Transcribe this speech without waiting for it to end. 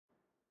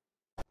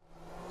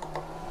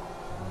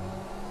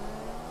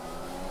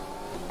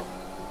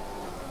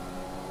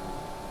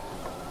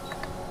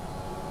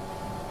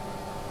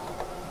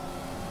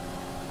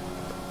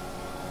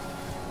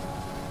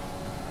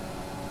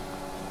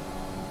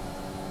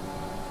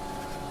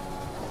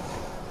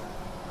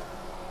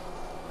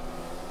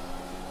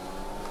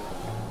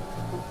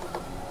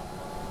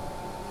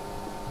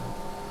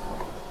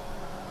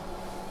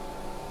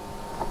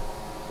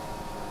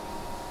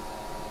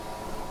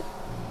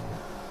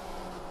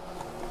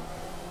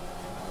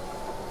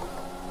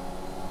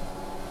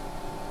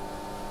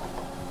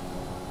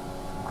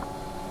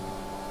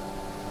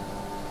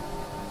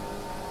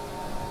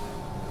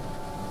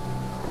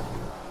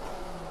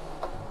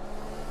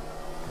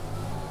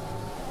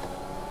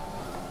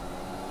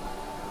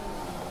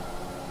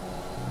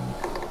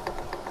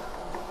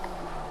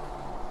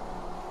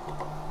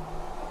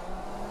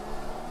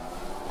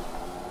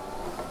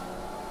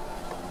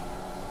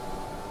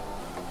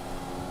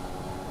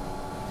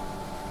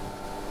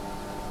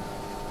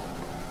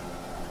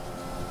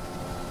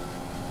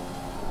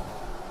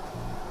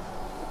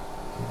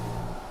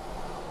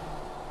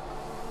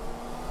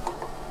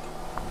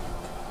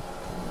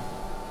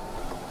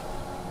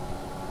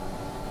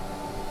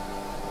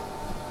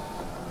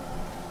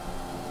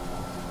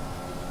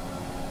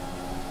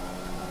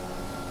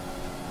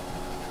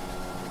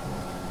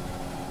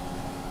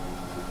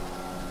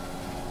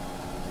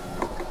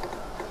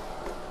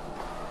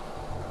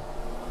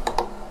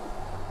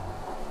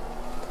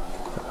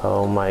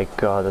my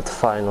god, that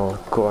final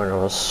corner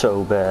was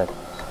so bad.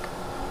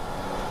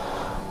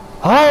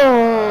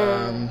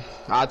 Oh!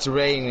 It's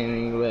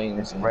raining.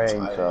 Rain, so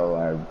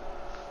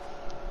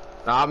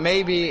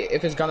maybe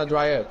if it's gonna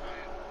dry up.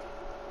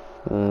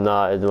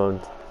 Nah, it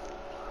won't.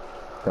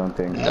 don't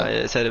think so. No,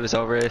 it said it was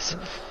our race.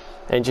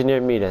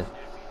 Engineer me then.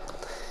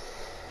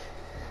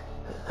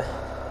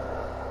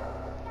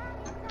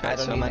 Right,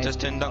 so am I just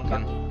doing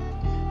Duncan?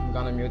 I'm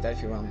gonna mute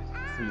everyone.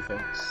 Fully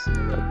focus.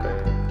 Okay.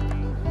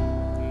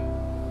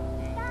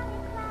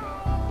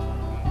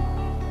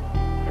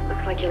 It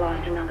looks like you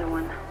lost another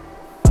one.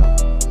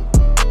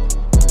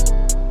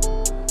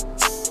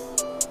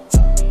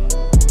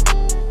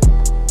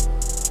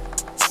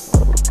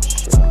 Oh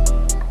shit.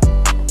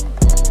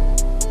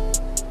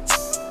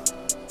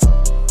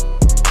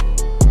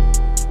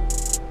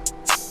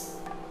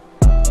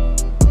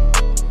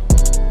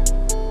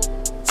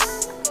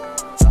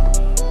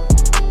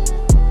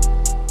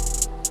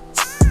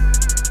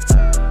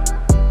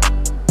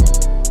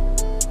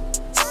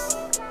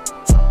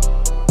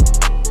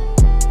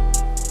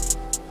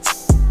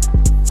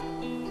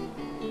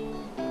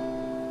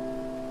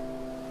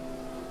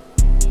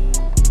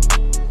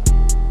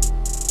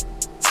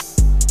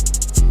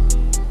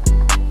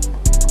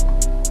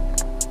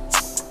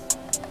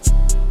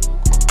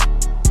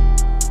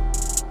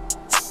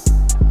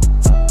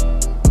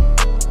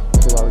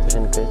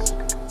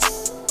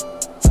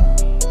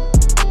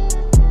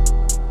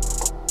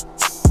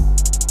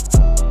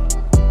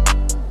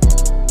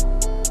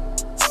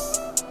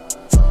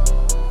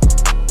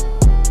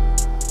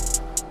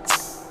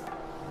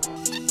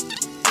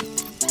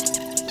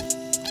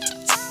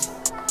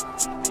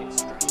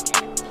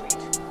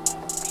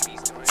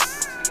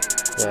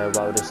 Yeah,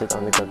 Wout zit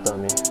aan de kant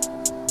dummy.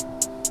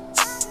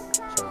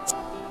 Zo.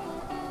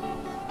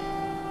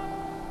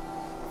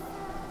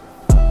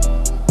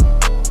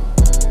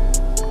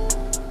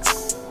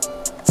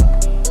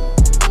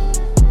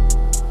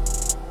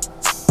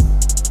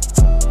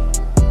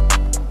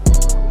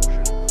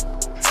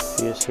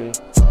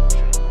 PSGL.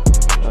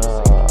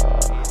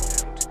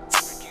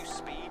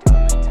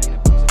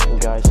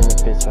 Guys in the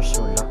pits are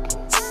so lucky.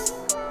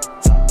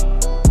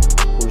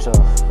 Who's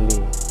off?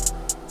 Lee.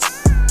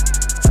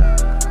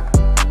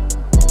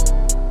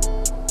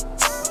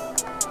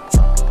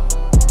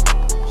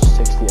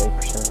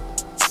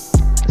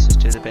 Let's just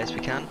do the best we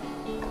can.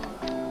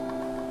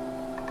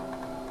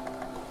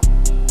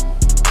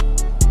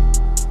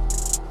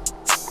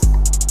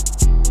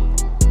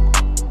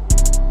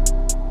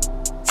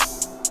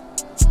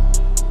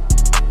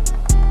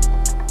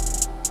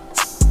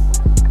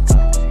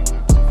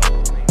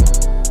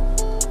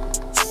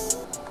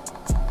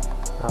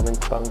 I'm in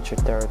puncture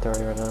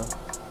territory right now.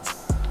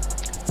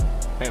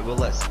 Right, well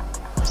let's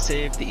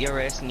save the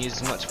ERS and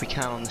use as much as we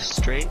can on the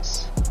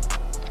straights.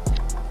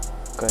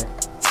 Okay,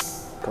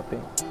 copy.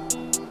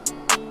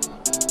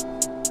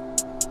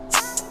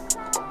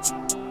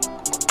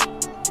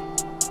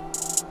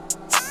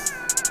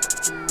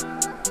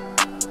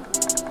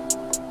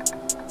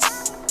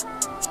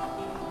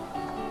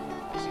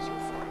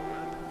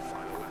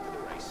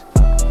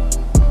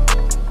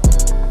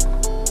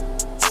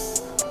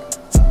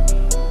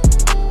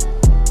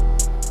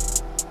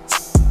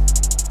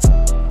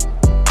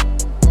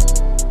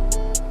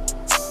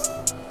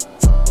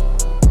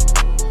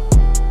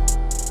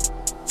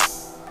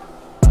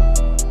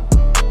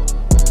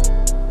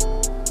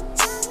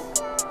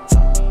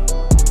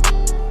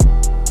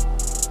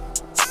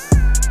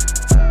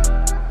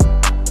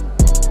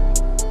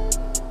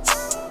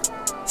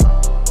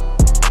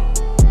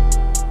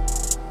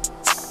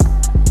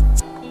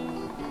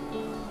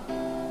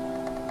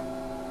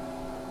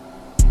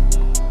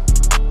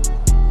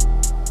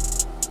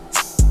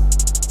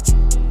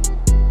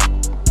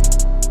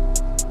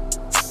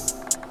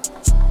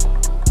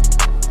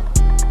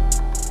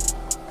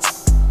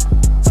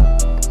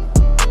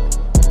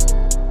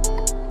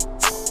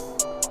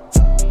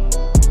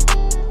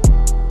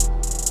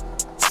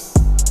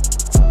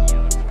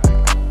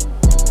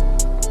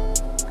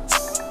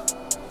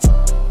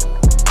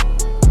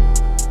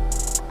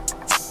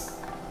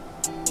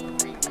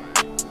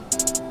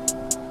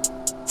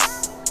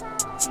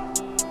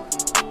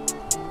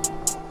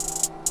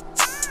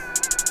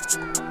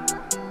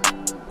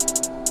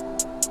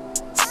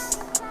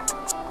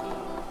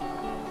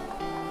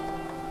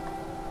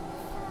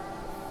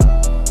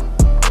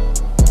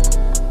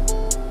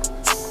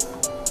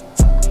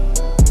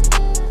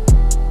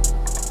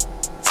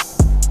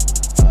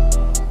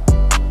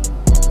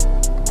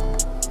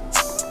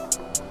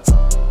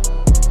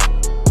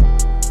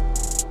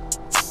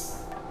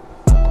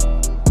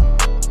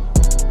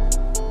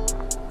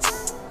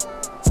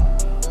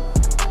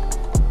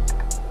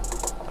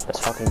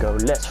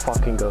 Let's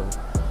fucking go.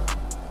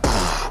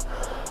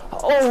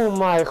 Oh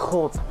my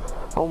god.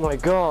 Oh my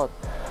god.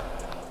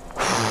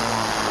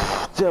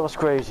 That was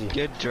crazy.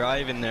 Good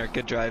driving there,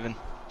 good driving.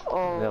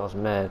 Oh. That was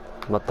mad.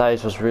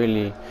 Matthijs was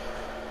really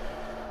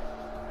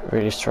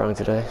strong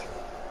today.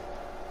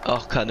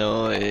 Oh,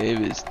 no, it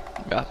was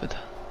rapid.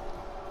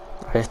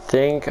 I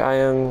think I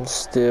am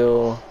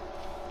still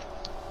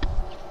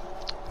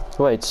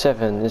Wait,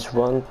 7 is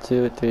 1,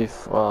 2, 3,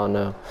 4. Oh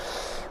no.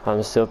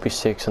 I'm still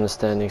P6 on the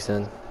standings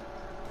then.